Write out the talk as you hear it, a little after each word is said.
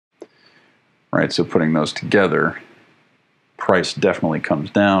right? So putting those together, price definitely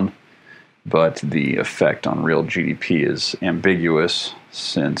comes down, but the effect on real GDP is ambiguous,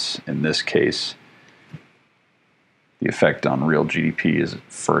 since in this case, the effect on real GDP is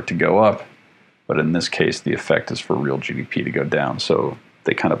for it to go up, but in this case, the effect is for real GDP to go down. So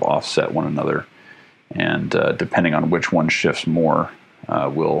they kind of offset one another, and depending on which one shifts more,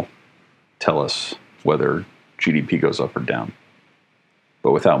 will tell us whether GDP goes up or down.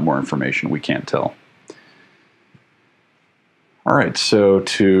 But without more information, we can't tell. All right, so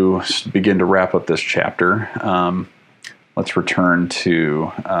to begin to wrap up this chapter, let's return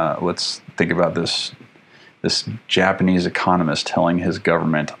to, let's think about this Japanese economist telling his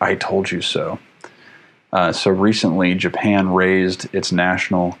government, "I told you so." So recently, Japan raised its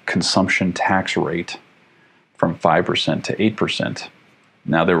national consumption tax rate from 5% to 8%.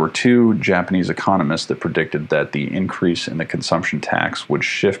 Now, there were two Japanese economists that predicted that the increase in the consumption tax would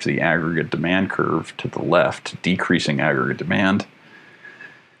shift the aggregate demand curve to the left, decreasing aggregate demand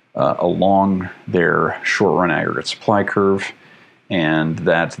along their short-run aggregate supply curve, and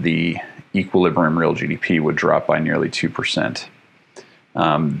that the equilibrium real GDP would drop by nearly 2%.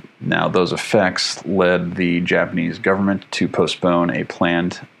 Now, those effects led the Japanese government to postpone a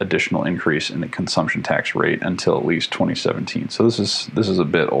planned additional increase in the consumption tax rate until at least 2017. So this is a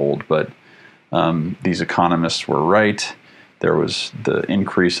bit old, but these economists were right. There was the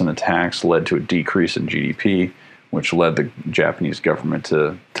increase in the tax led to a decrease in GDP, which led the Japanese government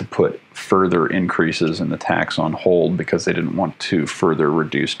to put further increases in the tax on hold because they didn't want to further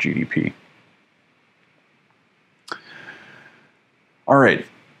reduce GDP. All right,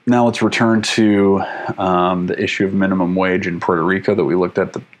 now let's return to the issue of minimum wage in Puerto Rico that we looked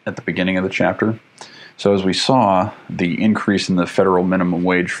at the beginning of the chapter. So as we saw, the increase in the federal minimum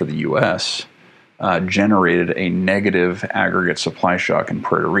wage for the U.S. Generated a negative aggregate supply shock in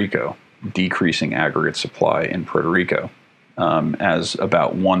Puerto Rico, decreasing aggregate supply in Puerto Rico, as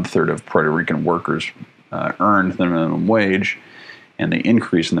about 1/3 of Puerto Rican workers earned the minimum wage, and the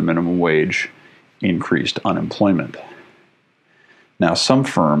increase in the minimum wage increased unemployment. Now, some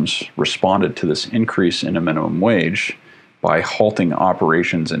firms responded to this increase in a minimum wage by halting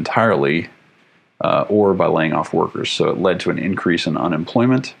operations entirely or by laying off workers. So it led to an increase in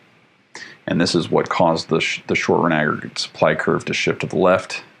unemployment, and this is what caused the short-run aggregate supply curve to shift to the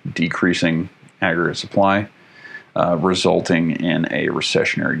left, decreasing aggregate supply, resulting in a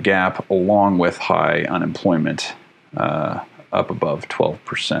recessionary gap along with high unemployment up above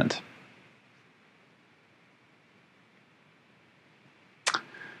 12%.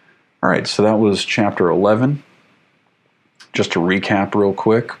 All right, so that was chapter 11. Just to recap real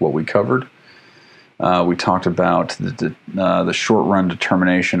quick what we covered, we talked about the short-run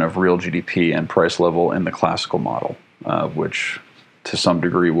determination of real GDP and price level in the classical model, which to some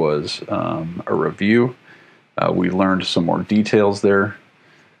degree was a review. We learned some more details there,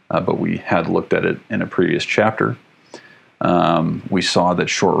 but we had looked at it in a previous chapter. We saw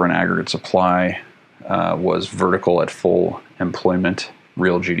that short-run aggregate supply was vertical at full employment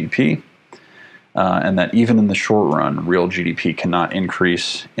real GDP, and that even in the short run, real GDP cannot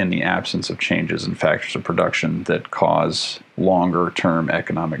increase in the absence of changes in factors of production that cause longer-term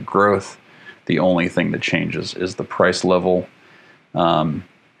economic growth. The only thing that changes is the price level, and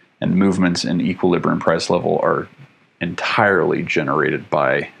movements in equilibrium price level are entirely generated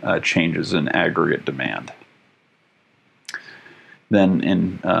by changes in aggregate demand. Then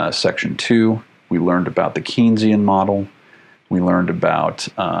in section 2, we learned about the Keynesian model. We learned about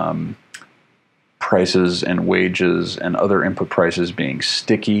prices and wages and other input prices being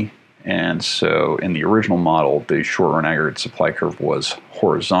sticky. And so in the original model, the short-run aggregate supply curve was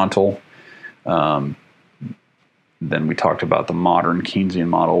horizontal. Then we talked about the modern Keynesian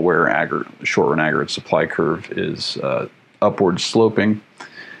model where short-run aggregate supply curve is upward sloping,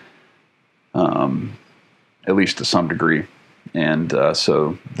 at least to some degree. And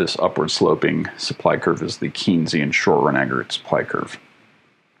so this upward sloping supply curve is the Keynesian short-run aggregate supply curve.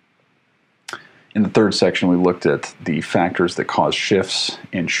 In the third section, we looked at the factors that cause shifts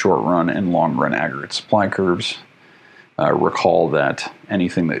in short-run and long-run aggregate supply curves. Recall that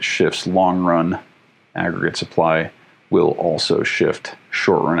anything that shifts long-run aggregate supply will also shift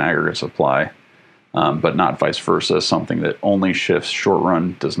short-run aggregate supply, but not vice versa. Something that only shifts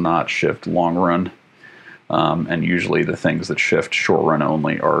short-run does not shift long-run. And usually the things that shift short-run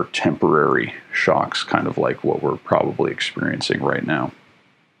only are temporary shocks, kind of like what we're probably experiencing right now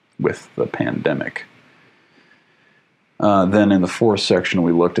with the pandemic. Then in the fourth section,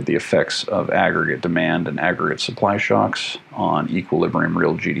 we looked at the effects of aggregate demand and aggregate supply shocks on equilibrium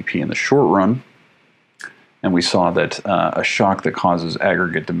real GDP in the short run. And we saw that a shock that causes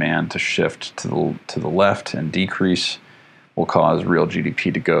aggregate demand to shift to the left and decrease will cause real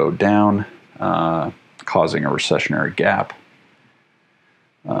GDP to go down, causing a recessionary gap.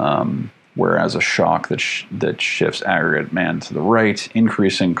 Whereas a shock that shifts aggregate demand to the right,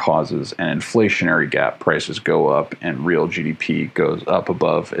 increasing, causes an inflationary gap. Prices go up and real GDP goes up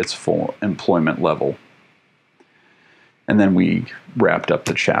above its full employment level. And then we wrapped up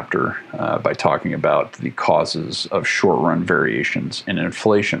the chapter by talking about the causes of short-run variations in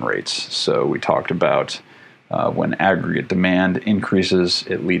inflation rates. So we talked about when aggregate demand increases,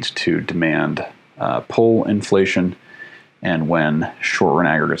 it leads to demand pull inflation. And when short-run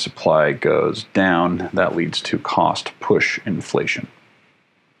aggregate supply goes down, that leads to cost push inflation.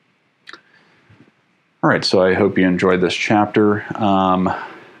 All right, so I hope you enjoyed this chapter.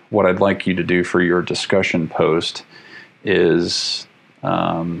 What I'd like you to do for your discussion post is,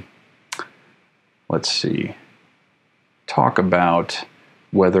 talk about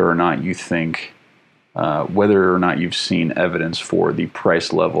whether or not you think, whether or not you've seen evidence for the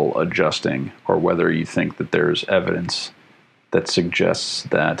price level adjusting, or whether you think that there's evidence that suggests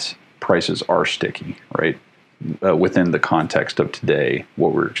that prices are sticky, right? Within the context of today,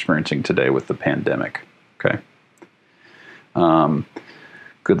 what we're experiencing today with the pandemic, okay?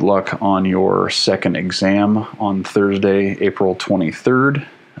 Good luck on your second exam on Thursday, April 23rd,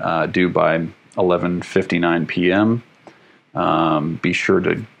 due by 11:59 p.m. Be sure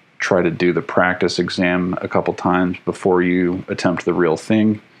to try to do the practice exam a couple times before you attempt the real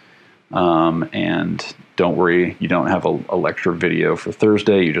thing. And don't worry, you don't have a lecture video for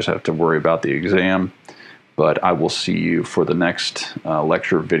Thursday. You just have to worry about the exam. But I will see you for the next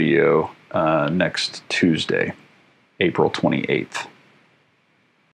lecture video next Tuesday, April 28th.